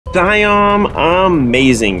Siam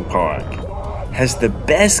Amazing Park has the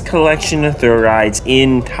best collection of thrill rides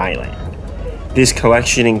in Thailand. This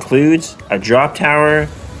collection includes a drop tower,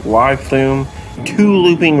 log flume, 2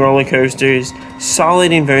 looping roller coasters,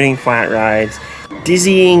 solid inverting flat rides,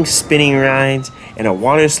 dizzying spinning rides, and a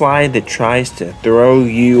water slide that tries to throw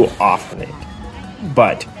you off of it.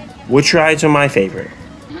 But which rides are my favorite?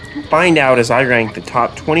 Find out as I rank the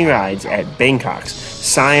top 20 rides at Bangkok's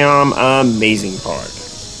Siam Amazing Park.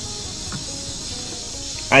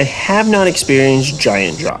 I have not experienced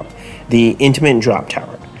Giant Drop, the intimate drop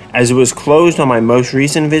tower, as it was closed on my most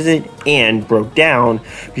recent visit and broke down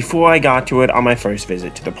before I got to it on my first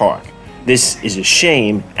visit to the park. This is a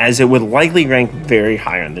shame, as it would likely rank very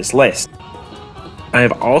high on this list. I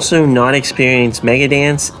have also not experienced Mega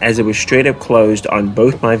Dance, as it was straight up closed on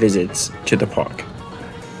both my visits to the park.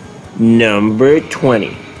 Number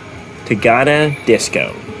 20. Tagada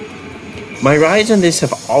Disco. My rides on this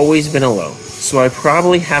have always been alone, so I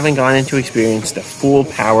probably haven't gotten to experience the full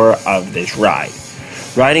power of this ride.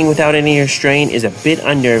 Riding without any restraint is a bit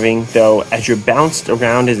unnerving, though, as you're bounced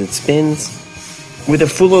around as it spins. With a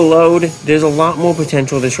fuller load, there's a lot more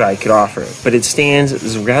potential this ride could offer, but it stands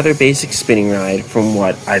as a rather basic spinning ride from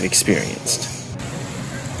what I've experienced.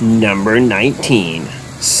 Number 19.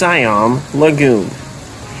 Siam Lagoon.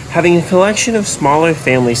 Having a collection of smaller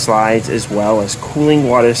family slides as well as cooling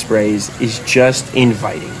water sprays is just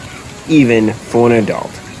inviting, even for an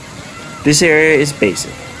adult. This area is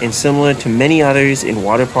basic and similar to many others in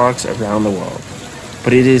water parks around the world,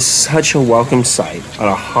 but it is such a welcome sight on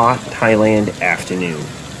a hot Thailand afternoon.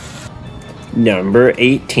 Number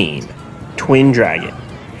 18. Twin Dragon.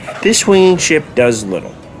 This swinging ship does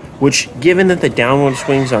little, which, given that the downward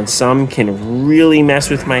swings on some can really mess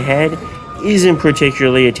with my head, isn't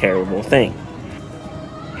particularly a terrible thing.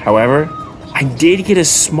 However, I did get a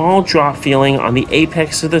small drop feeling on the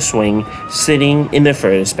apex of the swing sitting in the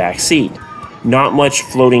furthest back seat. Not much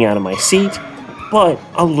floating out of my seat, but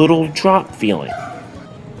a little drop feeling.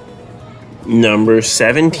 Number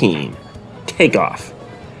 17. Takeoff.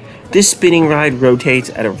 This spinning ride rotates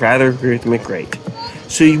at a rather rhythmic rate,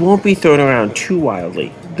 so you won't be thrown around too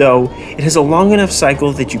wildly, though it has a long enough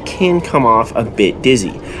cycle that you can come off a bit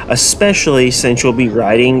dizzy, especially since you'll be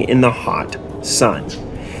riding in the hot sun.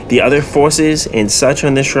 The other forces and such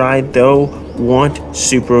on this ride, though, weren't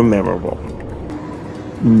super memorable.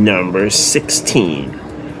 Number 16.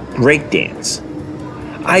 Breakdance.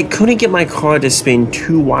 I couldn't get my car to spin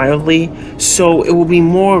too wildly, so it will be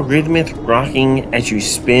more rhythmic rocking as you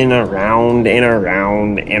spin around and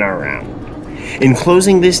around and around.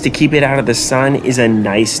 Enclosing this to keep it out of the sun is a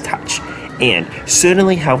nice touch, and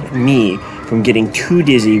certainly helped me from getting too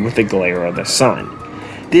dizzy with the glare of the sun.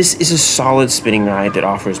 This is a solid spinning ride that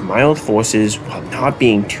offers mild forces while not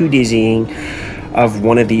being too dizzying of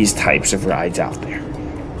one of these types of rides out there.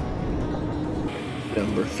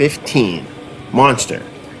 Number 15. Monster.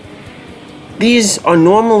 These are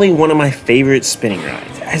normally one of my favorite spinning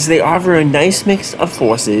rides, as they offer a nice mix of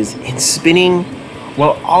forces in spinning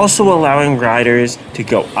while also allowing riders to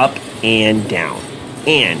go up and down.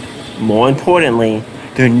 And, more importantly,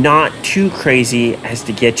 they're not too crazy as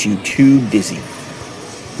to get you too dizzy.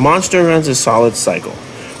 Monster runs a solid cycle,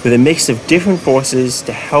 with a mix of different forces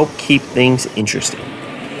to help keep things interesting,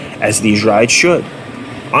 as these rides should.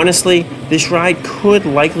 Honestly, this ride could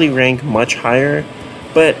likely rank much higher,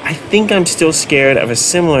 but I think I'm still scared of a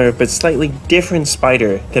similar but slightly different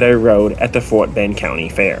spider that I rode at the Fort Bend County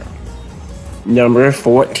Fair. Number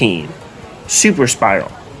 14. Super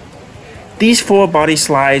Spiral. These 4-body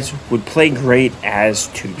slides would play great as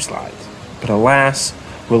tube slides, but alas,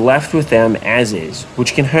 we're left with them as is,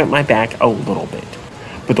 which can hurt my back a little bit.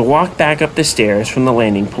 But the walk back up the stairs from the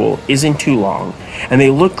landing pool isn't too long, and they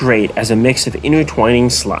look great as a mix of intertwining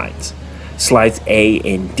slides. Slides A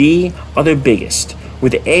and D are the biggest,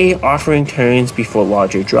 with A offering turns before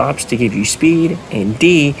larger drops to give you speed, and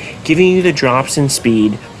D giving you the drops and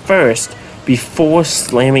speed first before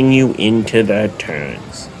slamming you into the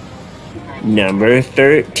turns. Number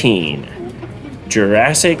 13.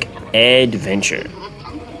 Jurassic Adventure.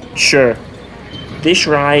 Sure, this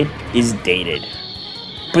ride is dated,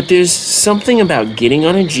 but there's something about getting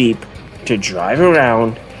on a Jeep to drive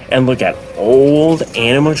around and look at old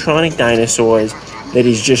animatronic dinosaurs that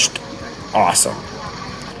is just awesome.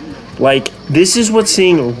 Like, this is what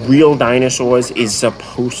seeing real dinosaurs is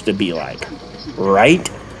supposed to be like, right?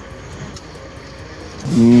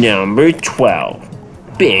 Number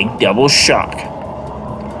 12. Big Double Shock.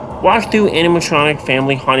 Walk through animatronic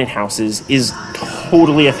family haunted houses is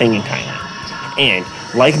totally a thing in Thailand, and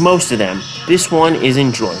like most of them, this one is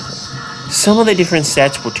enjoyable. Some of the different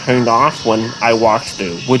sets were turned off when I walked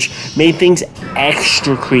through, which made things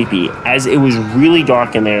extra creepy as it was really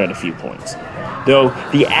dark in there at a few points. Though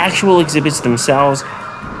the actual exhibits themselves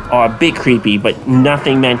are a bit creepy, but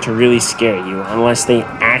nothing meant to really scare you unless they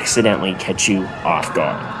accidentally catch you off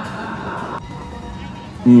guard.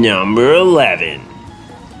 Number 11.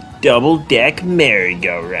 Double Deck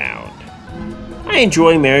Merry-Go-Round. I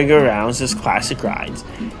enjoy merry-go-rounds as classic rides,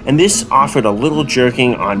 and this offered a little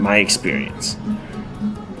jerking on my experience,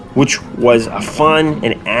 which was a fun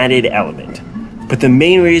and added element. But the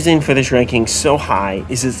main reason for this ranking so high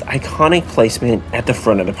is its iconic placement at the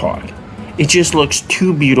front of the park. It just looks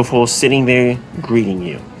too beautiful sitting there greeting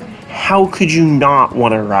you. How could you not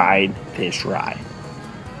want to ride this ride?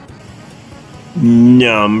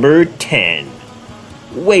 Number 10.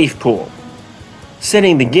 Wave Pool.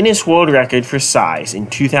 Setting the Guinness World Record for size in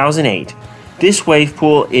 2008, this wave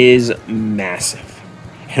pool is massive.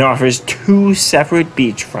 It offers 2 separate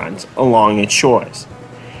beachfronts along its shores.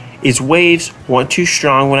 Its waves weren't too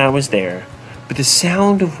strong when I was there, but the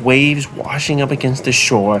sound of waves washing up against the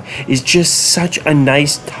shore is just such a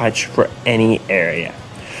nice touch for any area.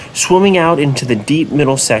 Swimming out into the deep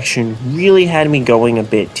middle section really had me going a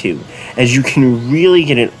bit too, as you can really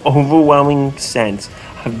get an overwhelming sense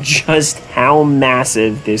of just how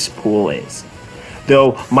massive this pool is.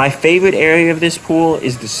 Though my favorite area of this pool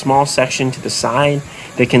is the small section to the side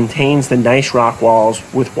that contains the nice rock walls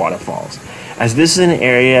with waterfalls, as this is an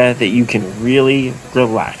area that you can really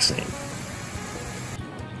relax in.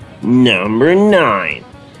 Number 9.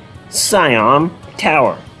 Siam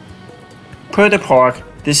Tower. Per the park,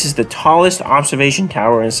 this is the tallest observation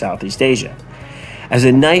tower in Southeast Asia. As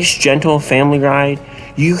a nice, gentle family ride,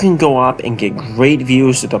 you can go up and get great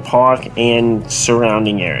views of the park and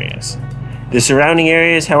surrounding areas. The surrounding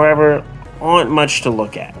areas, however, aren't much to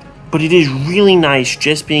look at, but it is really nice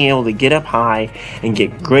just being able to get up high and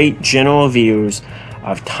get great general views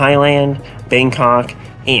of Thailand, Bangkok,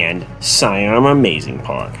 and Siam Amazing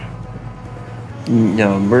Park.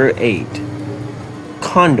 Number 8.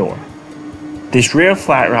 Condor. This rare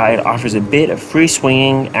flat ride offers a bit of free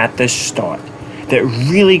swinging at the start that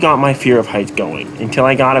really got my fear of heights going until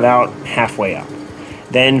I got about halfway up.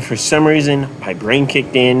 Then, for some reason, my brain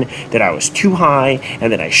kicked in that I was too high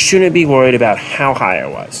and that I shouldn't be worried about how high I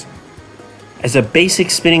was. As a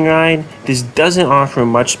basic spinning ride, this doesn't offer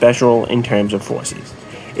much special in terms of forces.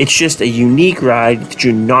 It's just a unique ride that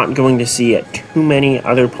you're not going to see at too many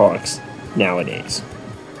other parks nowadays.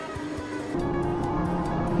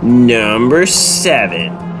 Number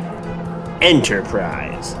 7.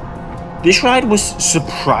 Enterprise. This ride was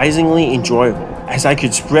surprisingly enjoyable, as I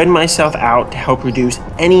could spread myself out to help reduce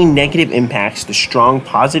any negative impacts the strong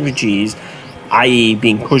positive G's, i.e.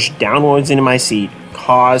 being pushed downwards into my seat,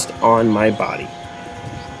 caused on my body.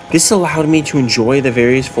 This allowed me to enjoy the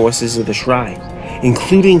various forces of this ride,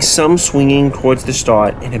 including some swinging towards the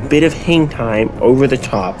start and a bit of hang time over the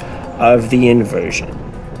top of the inversion.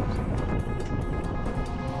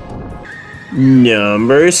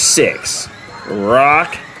 Number 6.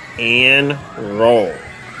 Rock and Roll.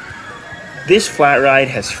 This flat ride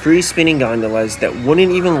has free spinning gondolas that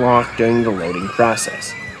wouldn't even lock during the loading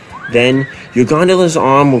process. Then, your gondola's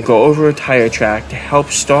arm will go over a tire track to help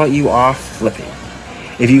start you off flipping.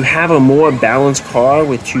 If you have a more balanced car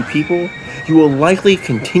with 2 people, you will likely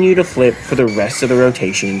continue to flip for the rest of the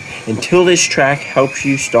rotation until this track helps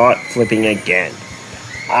you start flipping again.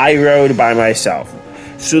 I rode by myself,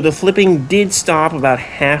 so the flipping did stop about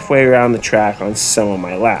halfway around the track on some of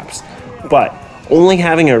my laps, but only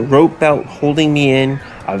having a rope belt holding me in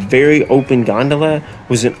a very open gondola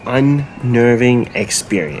was an unnerving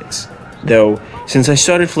experience. Though, since I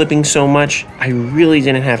started flipping so much, I really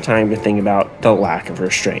didn't have time to think about the lack of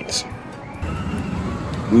restraints.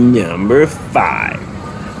 Number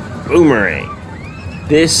 5. Boomerang.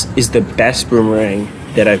 This is the best boomerang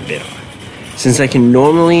that I've been on, since I can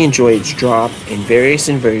normally enjoy its drop and various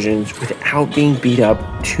inversions without being beat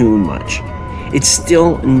up too much. It's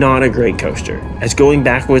still not a great coaster, as going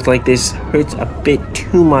backwards like this hurts a bit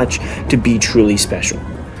too much to be truly special.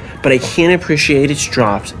 But I can appreciate its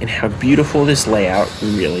drops and how beautiful this layout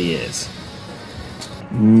really is.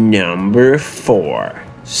 Number 4.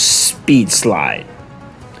 Speed Slide.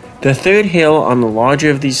 The third hill on the larger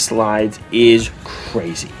of these slides is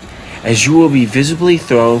crazy, as you will be visibly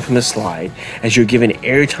thrown from the slide as you're given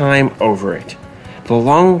airtime over it. The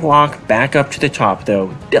long walk back up to the top,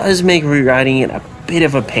 though, does make rewriting it a bit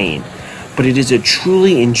of a pain, but but it is a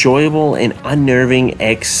truly enjoyable and unnerving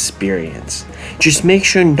experience. Just make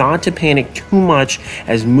sure not to panic too much,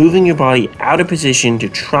 as moving your body out of position to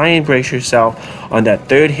try and brace yourself on that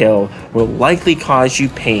third hill will likely cause you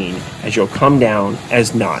pain, as you'll come down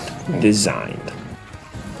as not designed.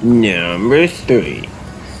 Number 3.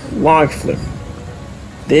 Log Flume.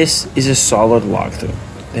 This is a solid log flume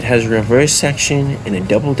that has a reverse section and a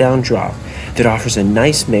double down drop that offers a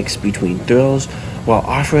nice mix between thrills while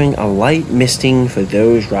offering a light misting for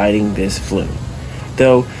those riding this flume.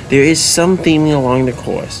 Though there is some theming along the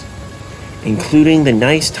course, including the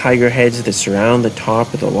nice tiger heads that surround the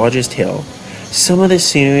top of the largest hill. Some of the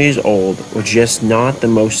scenery is old or just not the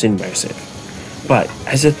most immersive, but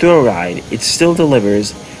as a thrill ride, it still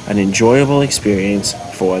delivers an enjoyable experience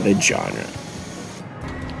for the genre.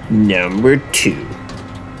 Number 2.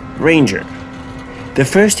 Ranger. The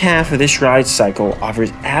first half of this ride cycle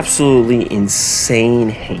offers absolutely insane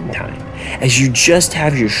hang time, as you just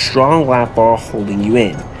have your strong lap bar holding you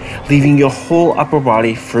in, leaving your whole upper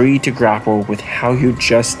body free to grapple with how you're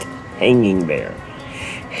just hanging there.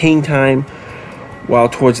 Hang time, while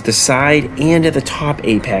towards the side and at the top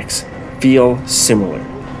apex, feel similar,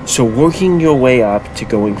 so working your way up to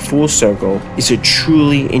going full circle is a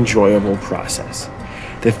truly enjoyable process.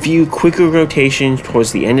 The few quicker rotations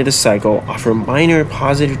towards the end of the cycle offer minor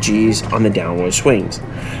positive Gs on the downward swings,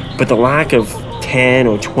 but the lack of 10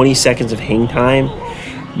 or 20 seconds of hang time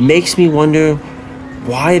makes me wonder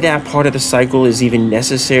why that part of the cycle is even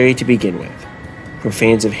necessary to begin with. For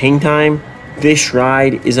fans of hang time, this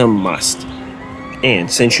ride is a must.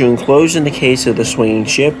 And since you're enclosed in the case of the swinging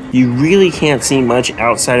ship, you really can't see much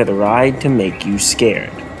outside of the ride to make you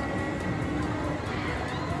scared.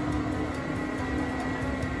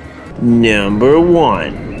 Number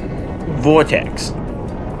 1. Vortex.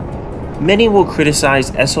 Many will criticize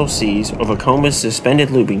SLCs or Vekoma's suspended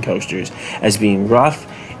looping coasters as being rough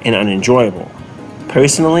and unenjoyable.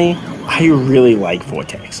 Personally, I really like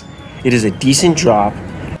Vortex. It is a decent drop,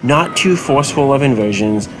 not too forceful of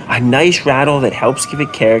inversions, a nice rattle that helps give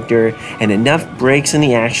it character, and enough breaks in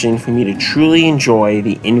the action for me to truly enjoy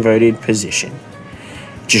the inverted position.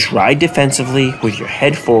 Just ride defensively with your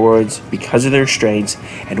head forwards because of the restraints,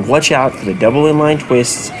 and watch out for the double inline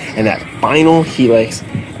twists and that final helix,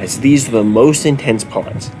 as these are the most intense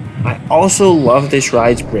parts. I also love this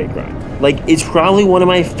ride's brake run. Like, it's probably one of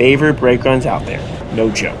my favorite brake runs out there, no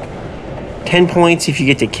joke. 10 points if you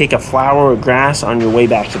get to kick a flower or grass on your way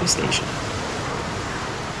back to the station.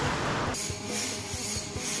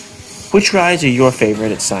 Which rides are your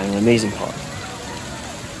favorite at Siam Amazing Park?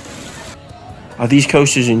 Are these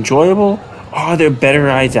coasters enjoyable, or are there better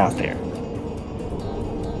rides out there?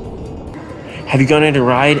 Have you gone in to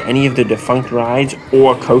ride any of the defunct rides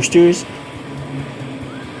or coasters?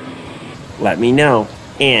 Let me know.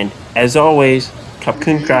 And, as always, Cup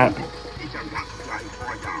Kun Crap.